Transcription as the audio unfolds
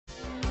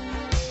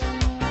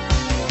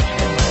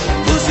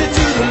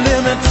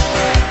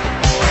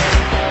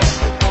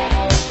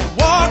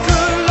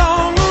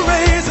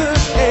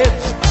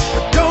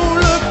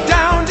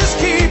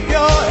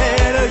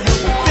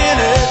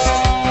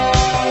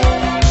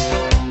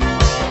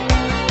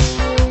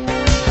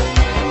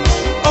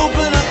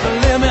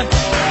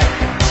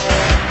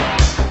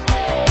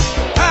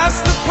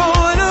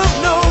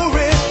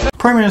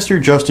Prime Minister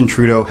Justin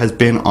Trudeau has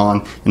been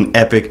on an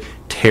epic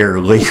tear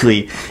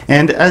lately.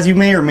 And as you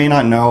may or may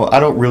not know,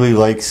 I don't really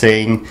like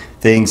saying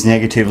things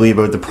negatively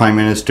about the Prime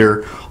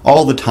Minister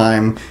all the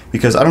time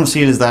because I don't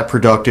see it as that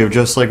productive.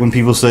 Just like when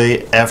people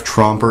say F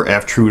Trump or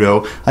F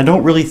Trudeau, I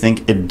don't really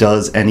think it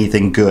does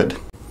anything good.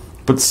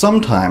 But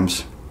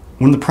sometimes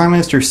when the Prime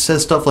Minister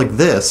says stuff like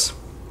this,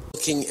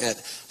 looking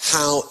at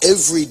how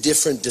every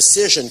different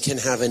decision can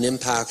have an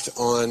impact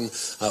on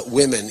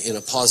women in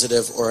a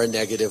positive or a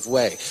negative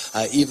way.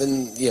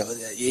 Even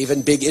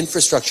big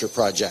infrastructure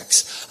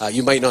projects.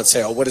 You might not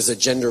say, oh, what does a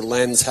gender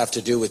lens have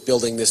to do with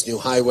building this new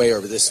highway or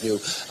this new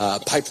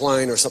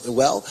pipeline or something?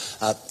 Well,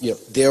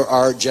 there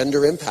are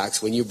gender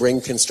impacts. When you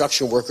bring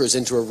construction workers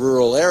into a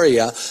rural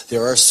area,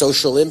 there are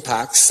social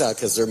impacts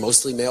because they're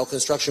mostly male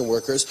construction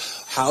workers.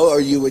 How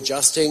are you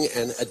adjusting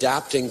and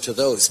adapting to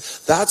those?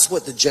 That's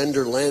what the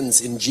gender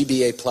lens in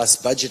GBA Plus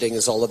budgeting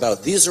is all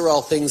about. These are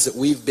all things that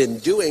we've been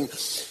doing,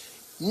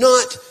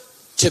 not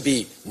to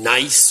be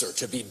nice or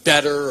to be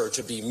better or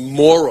to be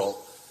moral,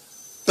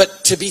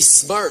 but to be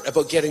smart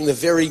about getting the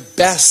very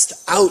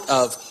best out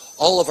of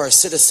all of our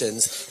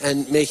citizens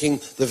and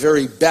making the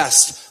very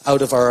best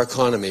out of our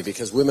economy,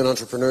 because women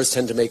entrepreneurs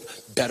tend to make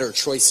better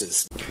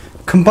choices.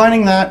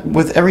 Combining that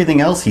with everything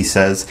else he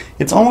says,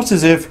 it's almost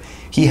as if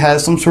he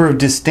has some sort of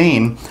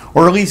disdain,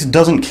 or at least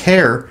doesn't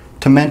care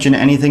to mention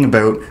anything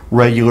about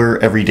regular,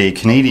 everyday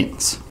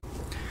Canadians.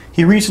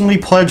 He recently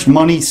pledged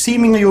money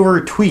seemingly over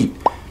a tweet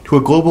to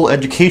a global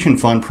education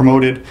fund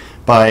promoted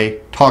by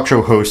talk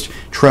show host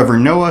Trevor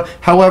Noah.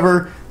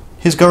 However,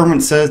 his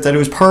government says that it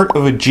was part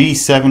of a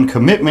G7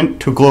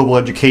 commitment to global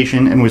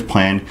education and was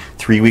planned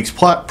 3 weeks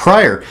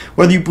prior.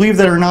 Whether you believe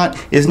that or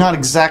not is not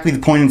exactly the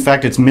point. In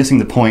fact, it's missing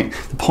the point.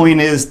 The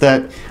point is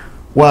that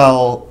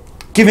while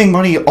giving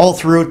money all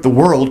throughout the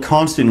world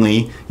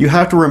constantly, you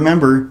have to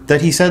remember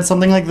that he said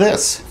something like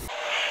this.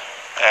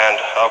 And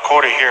I'll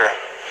quote it here.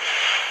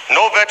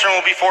 No veteran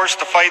will be forced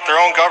to fight their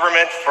own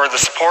government for the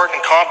support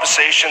and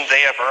compensation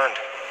they have earned.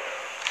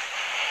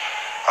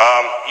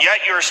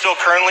 Yet you are still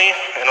currently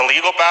in a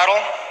legal battle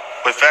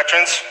with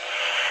veterans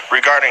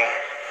regarding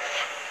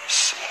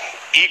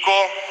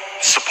equal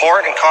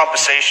support and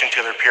compensation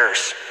to their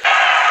peers.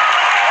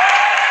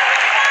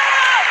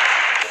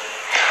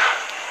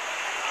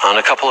 On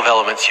a couple of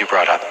elements you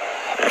brought up.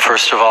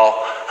 First of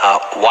all,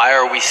 why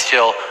are we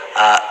still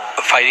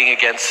fighting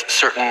against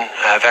certain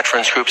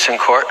veterans groups in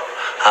court?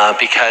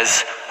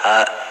 Because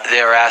they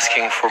are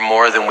asking for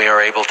more than we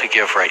are able to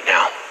give right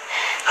now.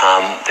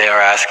 They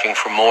are asking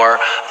for more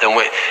than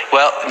we...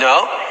 Well,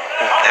 no,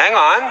 hang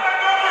on.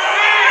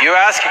 You're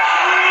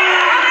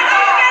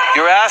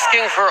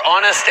asking for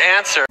honest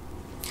answer.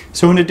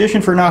 So in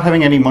addition for not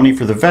having any money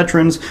for the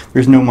veterans,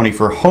 there's no money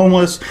for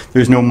homeless,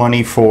 there's no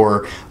money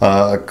for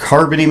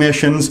carbon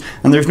emissions,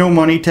 and there's no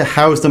money to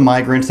house the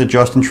migrants that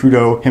Justin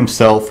Trudeau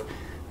himself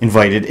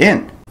invited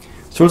in.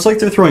 So it's like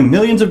they're throwing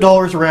millions of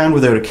dollars around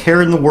without a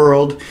care in the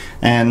world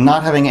and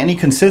not having any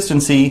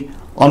consistency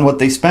on what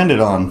they spend it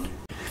on.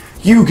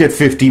 You get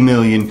 50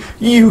 million,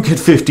 you get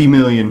 50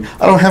 million,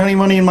 I don't have any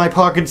money in my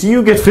pockets,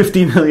 you get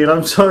 50 million,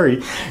 I'm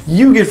sorry.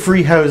 You get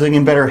free housing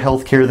and better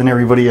health care than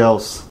everybody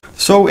else.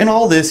 So in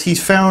all this,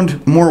 he's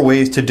found more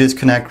ways to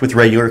disconnect with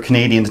regular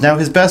Canadians. Now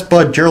his best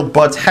bud, Gerald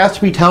Butts, has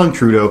to be telling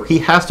Trudeau, he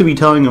has to be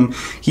telling him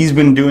he's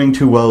been doing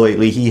too well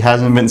lately. He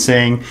hasn't been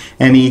saying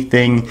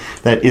anything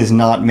that is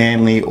not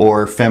manly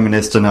or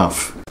feminist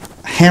enough.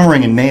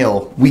 Hammering a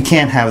nail, we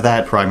can't have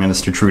that, Prime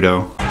Minister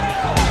Trudeau.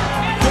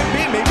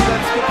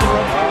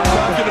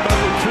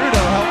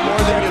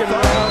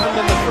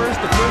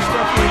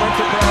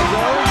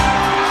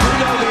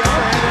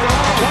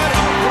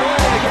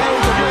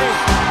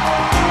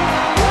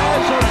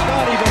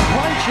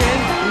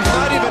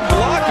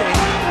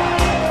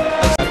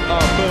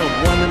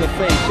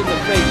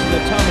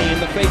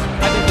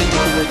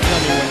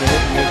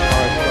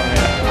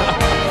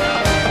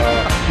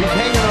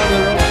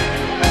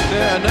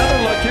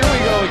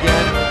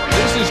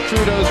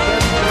 Trudeau's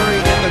best worry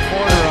in the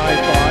corner, I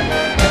thought.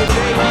 And the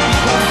day he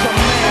becomes a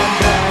man,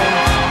 Brian,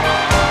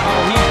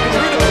 he's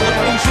going to let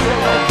him shoot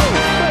a leg.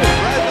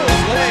 Right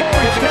those legs.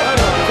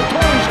 The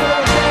Tories going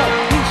to down.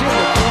 He's in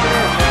the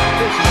corner.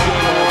 This is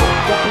going over.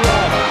 The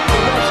blood. The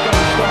ref's going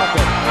to stop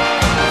it.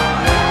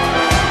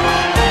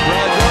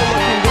 Brazil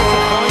looking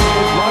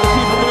disappointed. A lot of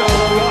people got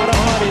a lot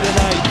of money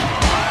tonight.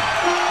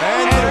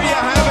 And there you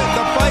have it.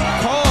 The fight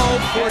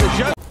called for the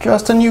judge.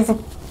 Justin, you've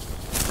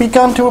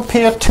begun to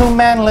appear too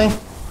manly.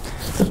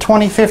 The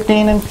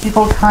 2015 and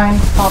people kind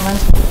comment.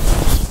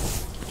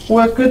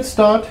 We're a good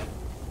start,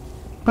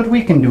 but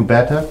we can do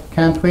better,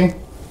 can't we?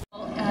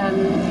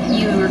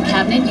 Your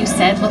cabinet, you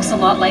said, looks a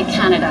lot like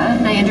Canada,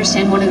 and I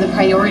understand one of the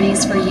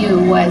priorities for you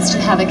was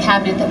to have a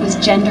cabinet that was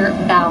gender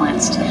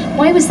balanced.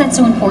 Why was that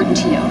so important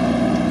to you?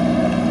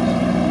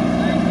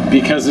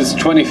 Because it's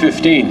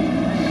 2015.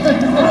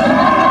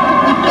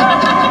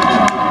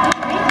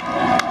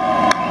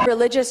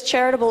 Religious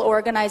charitable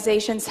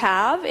organizations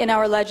have in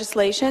our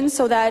legislation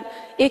so that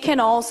it can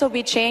also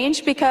be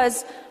changed,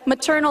 because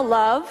maternal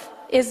love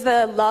is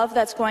the love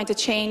that's going to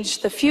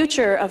change the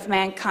future of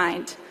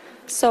mankind.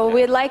 So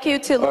we'd like you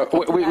to look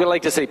into We that.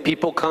 like to say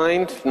people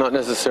kind, not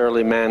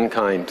necessarily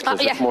mankind,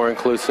 because yeah. it's more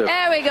inclusive.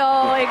 There we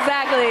go,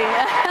 exactly.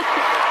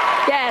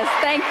 Yes,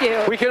 thank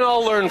you. We can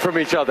all learn from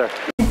each other.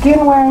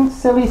 Begin wearing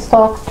silly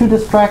socks to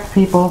distract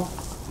people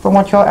from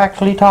what you're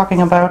actually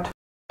talking about.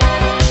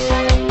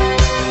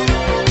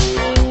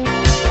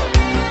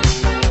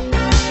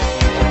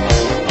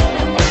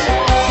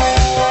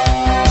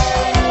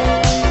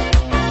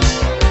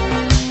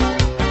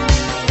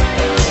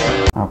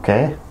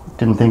 Okay,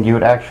 didn't think you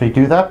would actually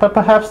do that, but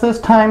perhaps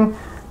this time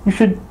you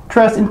should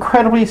dress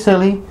incredibly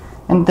silly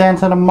and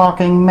dance in a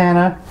mocking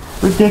manner,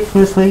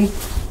 ridiculously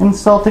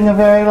insulting a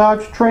very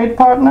large trade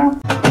partner.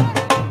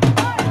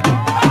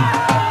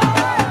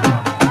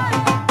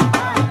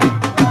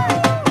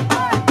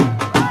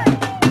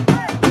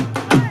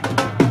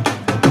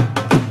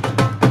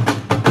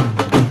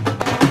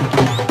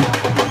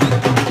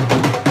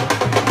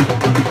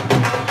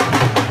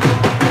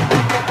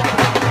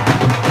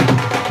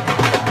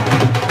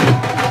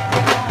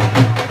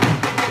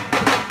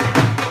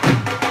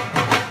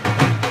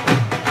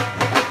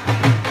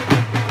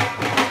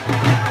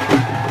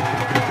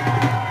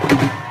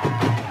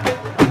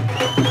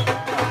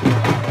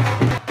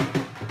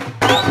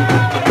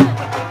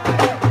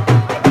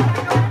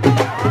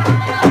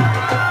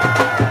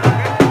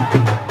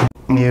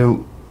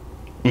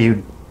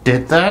 You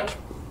did that?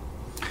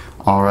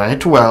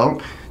 Alright,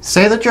 well,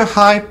 say that your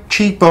high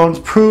cheekbones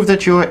prove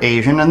that you are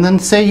Asian, and then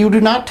say you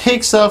do not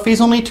take selfies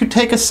only to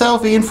take a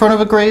selfie in front of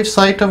a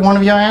gravesite of one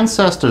of your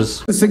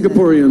ancestors.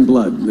 Singaporean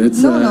blood.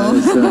 It's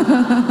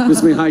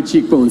just my high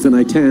cheekbones and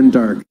I tan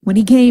dark. When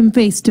he came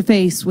face to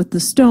face with the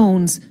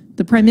Stones,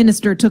 the Prime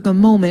Minister took a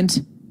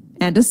moment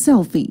and a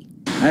selfie.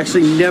 I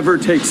actually never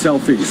take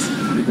selfies.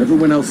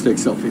 Everyone else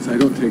takes selfies. I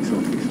don't take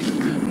selfies.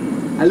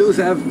 Hello,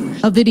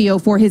 Sav. A video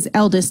for his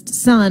eldest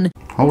son.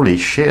 Holy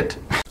shit.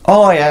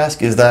 All I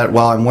ask is that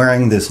while I'm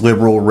wearing this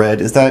liberal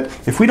red, is that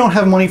if we don't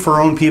have money for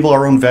our own people,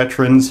 our own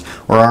veterans,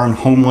 or our own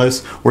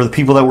homeless, or the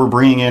people that we're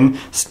bringing in,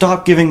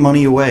 stop giving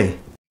money away.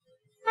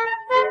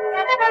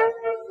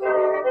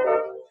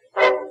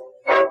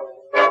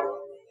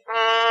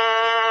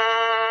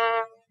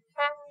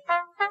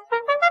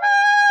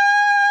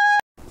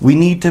 We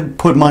need to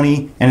put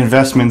money and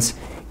investments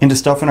into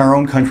stuff in our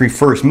own country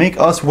first. Make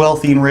us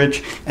wealthy and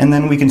rich, and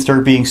then we can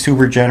start being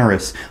super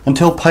generous.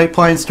 Until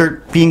pipelines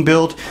start being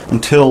built,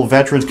 until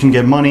veterans can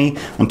get money,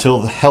 until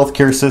the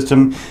healthcare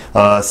system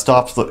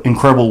stops the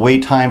incredible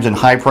wait times and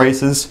high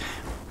prices,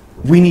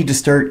 we need to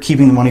start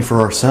keeping the money for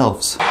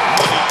ourselves.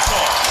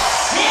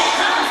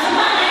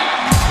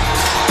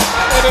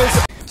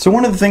 So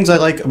one of the things I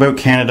like about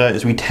Canada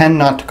is we tend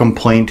not to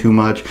complain too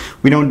much.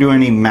 We don't do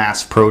any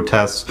mass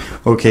protests.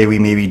 Okay, we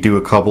maybe do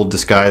a couple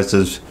disguised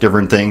as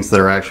different things that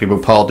are actually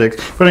about politics.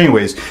 But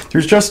anyways,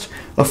 there's just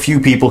a few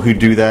people who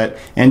do that.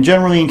 And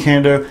generally in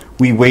Canada,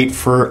 we wait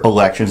for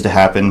elections to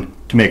happen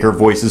to make our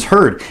voices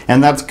heard.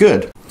 And that's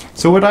good.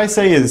 So what I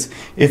say is,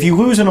 if you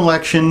lose an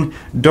election,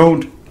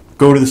 don't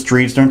go to the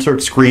streets, don't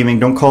start screaming,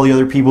 don't call the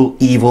other people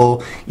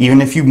evil, even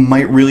if you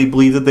might really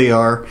believe that they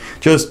are.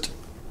 Just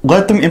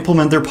let them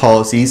implement their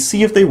policies,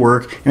 see if they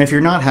work, and if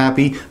you're not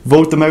happy,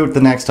 vote them out the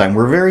next time.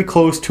 We're very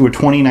close to a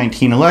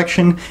 2019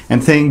 election,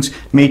 and things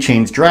may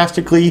change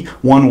drastically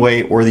one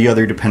way or the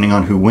other depending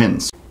on who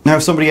wins. Now,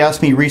 if somebody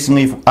asked me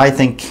recently if I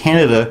think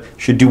Canada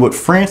should do what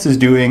France is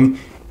doing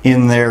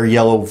in their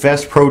yellow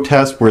vest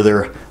protest, where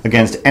they're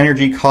against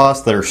energy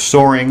costs that are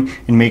soaring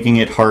and making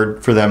it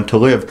hard for them to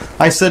live,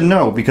 I said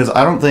no, because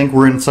I don't think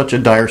we're in such a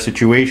dire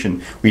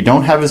situation. We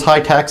don't have as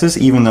high taxes,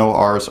 even though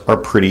ours are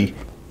pretty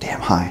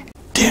damn high.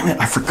 Damn it,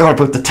 I forgot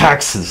about the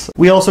taxes.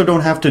 We also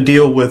don't have to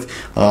deal with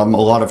a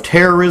lot of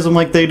terrorism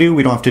like they do.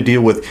 We don't have to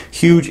deal with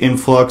huge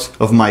influx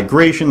of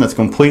migration that's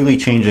completely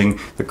changing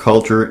the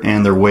culture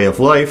and their way of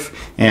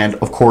life. And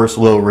of course,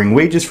 lowering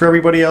wages for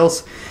everybody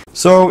else.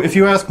 So if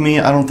you ask me,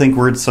 I don't think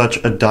we're in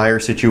such a dire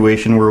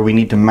situation where we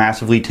need to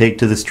massively take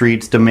to the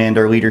streets, demand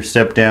our leaders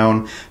step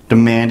down,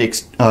 demand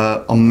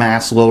a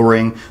mass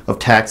lowering of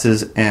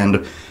taxes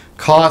and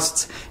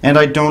costs, and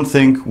I don't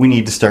think we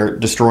need to start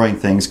destroying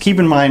things. Keep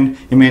in mind,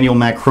 Emmanuel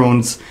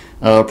Macron's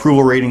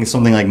approval rating is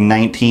something like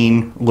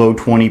 19, low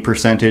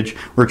 20%,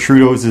 where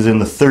Trudeau's is in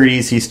the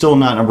 30s. He's still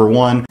not number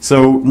one.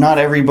 So not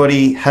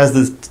everybody has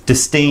this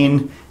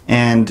disdain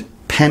and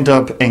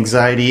pent-up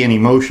anxiety and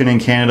emotion in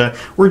Canada.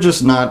 We're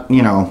just not,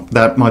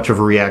 that much of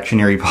a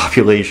reactionary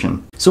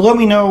population. So let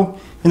me know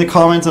in the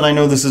comments, and I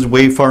know this is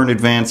way far in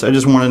advance. I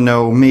just want to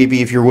know,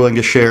 maybe if you're willing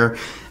to share,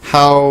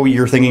 how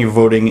you're thinking of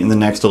voting in the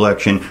next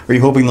election. Are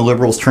you hoping the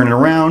Liberals turn it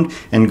around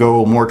and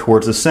go more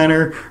towards the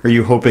center? Are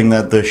you hoping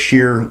that the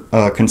sheer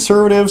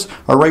Conservatives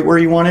are right where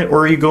you want it? Or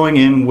are you going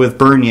in with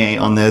Bernier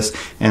on this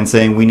and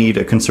saying we need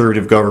a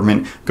Conservative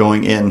government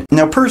going in?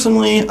 Now,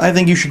 personally, I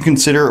think you should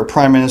consider a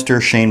Prime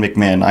Minister Shane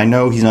McMahon. I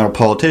know he's not a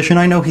politician.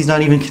 I know he's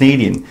not even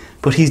Canadian.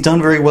 But he's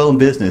done very well in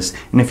business.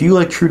 And if you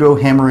like Trudeau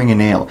hammering a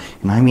nail,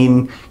 and I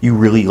mean you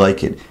really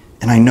like it,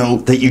 and I know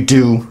that you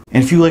do,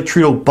 and if you like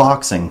Trudeau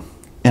boxing,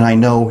 and I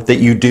know that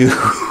you do,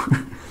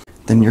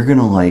 then you're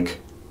gonna like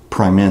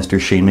Prime Minister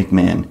Shane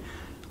McMahon.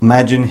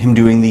 Imagine him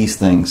doing these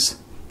things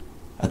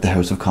at the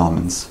House of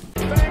Commons.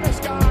 Famous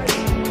guy.